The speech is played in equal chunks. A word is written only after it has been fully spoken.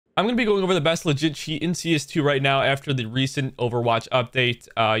I'm going to be going over the best legit cheat in CS2 right now after the recent Overwatch update,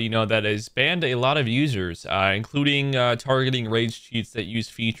 that has banned a lot of users, including targeting rage cheats that use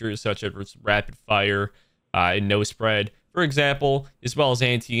features such as rapid fire and no spread, for example, as well as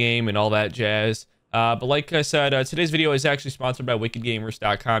anti-aim and all that jazz. But like I said, today's video is actually sponsored by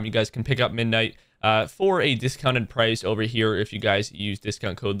wickedgamers.com. You guys can pick up Midnight for a discounted price over here if you guys use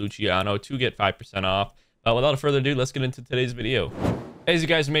discount code Luciano to get 5% off. Without further ado, let's get into today's video. As you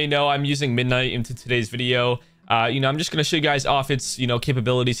guys may know, I'm using Midnight into today's video. I'm just going to show you guys off its,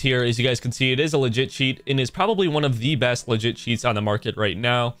 capabilities here. As you guys can see, it is a legit cheat and is probably one of the best legit cheats on the market right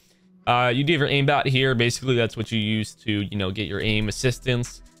now. You do have your aimbot here. Basically, that's what you use to, get your aim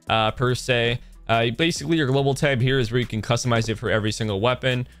assistance, per se. Basically, your global tab here is where you can customize it for every single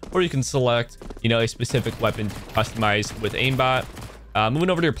weapon, or you can select, a specific weapon to customize with aimbot. Moving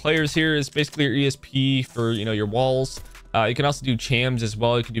over to your players here is basically your ESP for, your walls. You can also do chams as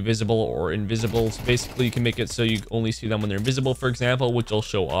well. You can do visible or invisible. So basically, you can make it so you only see them when they're invisible, for example, which I'll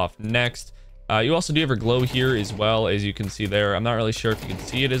show off next. You also do have your glow here as well, as you can see there. I'm not really sure if you can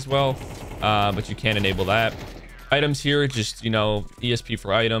see it as well, but you can enable that. Items here, just, ESP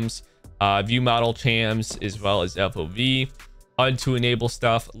for items. View model chams as well as FOV. HUD to enable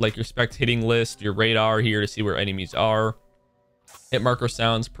stuff like your spect hitting list, your radar here to see where enemies are. Hit marker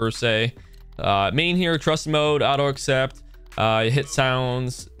sounds per se. Main here, trust mode, auto accept, hit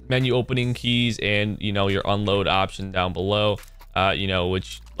sounds, menu opening keys, and your unload option down below,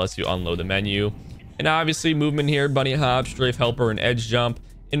 which lets you unload the menu. And obviously movement here, bunny hop, strafe helper, and edge jump.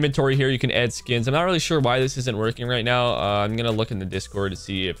 Inventory here, you can add skins. I'm not really sure why this isn't working right now. I'm gonna look in the Discord to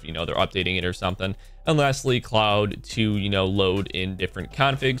see if they're updating it or something. And lastly, cloud to load in different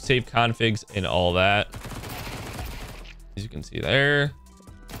configs, save configs, and all that. As you can see there,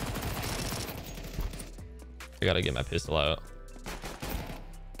 I gotta get my pistol out.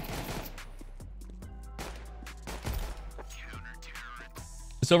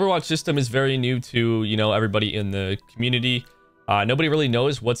 This Overwatch system is very new to everybody in the community. Nobody really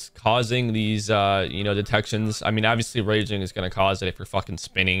knows what's causing these detections. I mean, obviously raging is going to cause it if you're fucking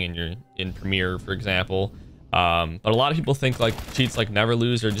spinning and you're in Premiere, for example. But a lot of people think like cheats like never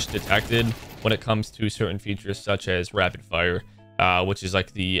lose are just detected when it comes to certain features such as rapid fire, which is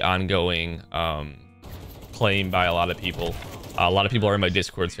like the ongoing claim by a lot of people. A lot of people are in my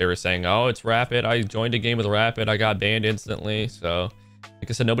Discord server saying, oh, it's rapid. I joined a game with rapid. I got banned instantly. So like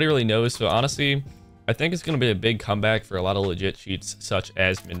I said, nobody really knows. So honestly, I think it's going to be a big comeback for a lot of legit cheats such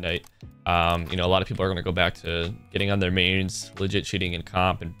as Midnight. A lot of people are going to go back to getting on their mains, legit cheating in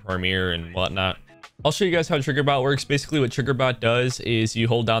comp and Premiere and whatnot. I'll show you guys how TriggerBot works. Basically, what TriggerBot does is you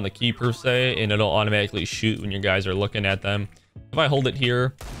hold down the key per se, and it'll automatically shoot when your guys are looking at them. If I hold it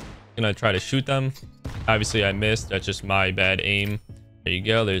here, I'm going to try to shoot them. Obviously, I missed. That's just my bad aim. There you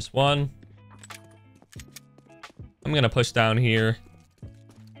go. There's one. I'm going to push down here.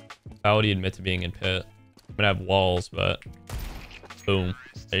 I already admit to being in pit. I'm gonna have walls, but boom,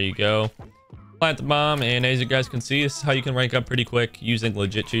 there you go. Plant the bomb, and as you guys can see, this is how you can rank up pretty quick using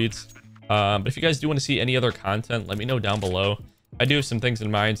legit cheats. But if you guys do want to see any other content, let me know down below. I do have some things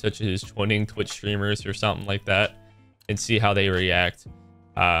in mind, such as joining Twitch streamers or something like that, and see how they react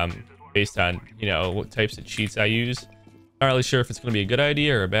based on what types of cheats I use. Not really sure if it's gonna be a good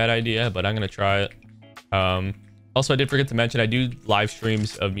idea or a bad idea, but I'm gonna try it. Also, I did forget to mention, I do live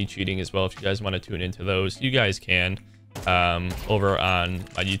streams of me cheating as well. If you guys want to tune into those, you guys can over on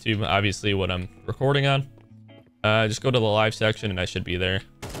my YouTube, obviously what I'm recording on. Just go to the live section and I should be there.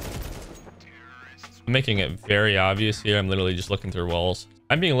 I'm making it very obvious here. I'm literally just looking through walls.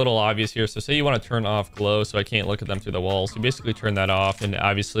 I'm being a little obvious here. So say you want to turn off glow so I can't look at them through the walls. You basically turn that off, and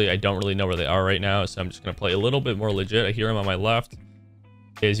obviously I don't really know where they are right now. So I'm just going to play a little bit more legit. I hear them on my left.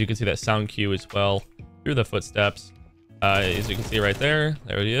 As you can see, that sound cue as well. Through the footsteps, as you can see right there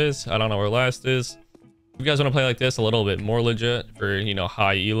he is. I don't know where last is. If you guys want to play like this a little bit more legit for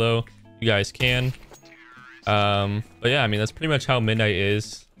high elo, you guys can. But yeah, I mean, that's pretty much how Midnight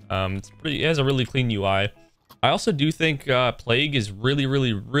is. It has a really clean UI. I also do think Plague is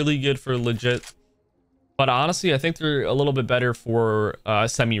really good for legit, but honestly I think they're a little bit better for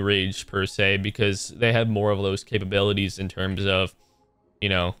semi-rage per se, because they have more of those capabilities in terms of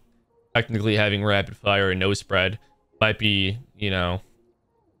technically having rapid fire and no spread. Might be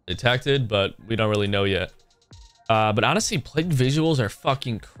detected, but we don't really know yet. But honestly, Plague visuals are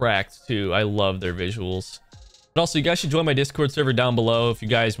fucking cracked too. I love their visuals. But also, you guys should join my Discord server down below if you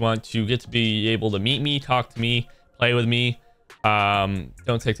guys want to get to be able to meet me, talk to me, play with me. Don't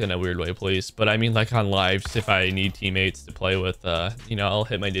take that in a weird way, please, but I mean like on lives, if I need teammates to play with, I'll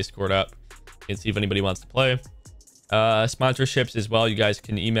hit my Discord up and see if anybody wants to play. Sponsorships as well. You guys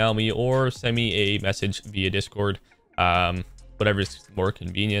can email me or send me a message via Discord. Whatever's more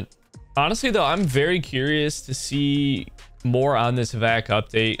convenient. Honestly, though, I'm very curious to see more on this VAC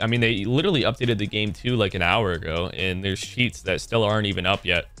update. I mean, they literally updated the game too like an hour ago, and there's cheats that still aren't even up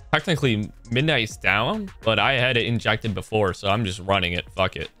yet. Technically, Midnight's down, but I had it injected before, so I'm just running it.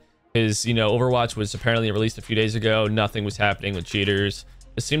 Fuck it. Because, you know, Overwatch was apparently released a few days ago. Nothing was happening with cheaters.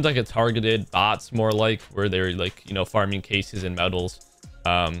 It seems like it targeted bots more like, where they're like, you know, farming cases and medals.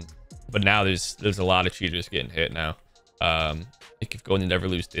 But now there's a lot of cheaters getting hit now. If you go into Never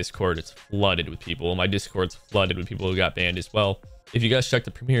Lose Discord, it's flooded with people. My Discord's flooded with people who got banned as well. If you guys check the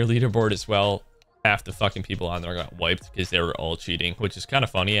Premier leaderboard as well, half the fucking people on there got wiped because they were all cheating, which is kind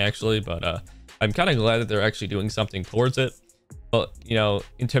of funny actually. But I'm kind of glad that they're actually doing something towards it. But, you know,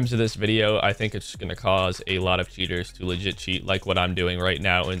 in terms of this video, I think it's going to cause a lot of cheaters to legit cheat like what I'm doing right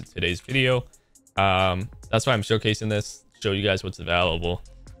now in today's video. That's why I'm showcasing this, show you guys what's available.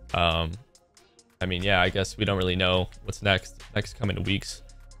 I mean, yeah, I guess we don't really know what's next coming weeks.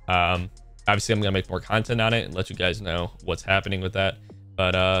 Obviously, I'm going to make more content on it and let you guys know what's happening with that.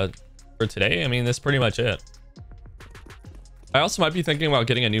 But for today, I mean, that's pretty much it. I also might be thinking about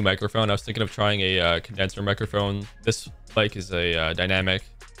getting a new microphone. I was thinking of trying a condenser microphone. This mic is a dynamic,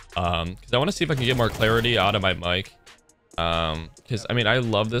 because I want to see if I can get more clarity out of my mic. Because, I mean, I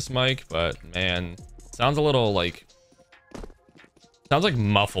love this mic, but, man, it sounds a little, like... sounds like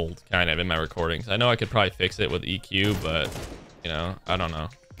muffled kind of in my recordings. I know I could probably fix it with EQ, but you know, I don't know.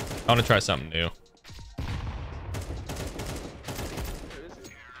 I want to try something new.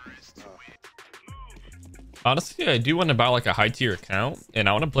 Honestly, I do want to buy like a high tier account, and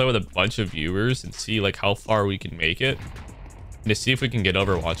I want to play with a bunch of viewers and see like how far we can make it, and to see if we can get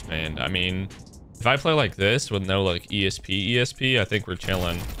Overwatch banned. I mean, if I play like this with no like ESP, I think we're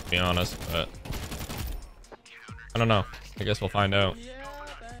chilling, to be honest, but I don't know. I guess we'll find out.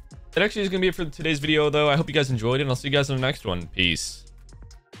 That actually is going to be it for today's video, though. I hope you guys enjoyed it, and I'll see you guys in the next one. Peace.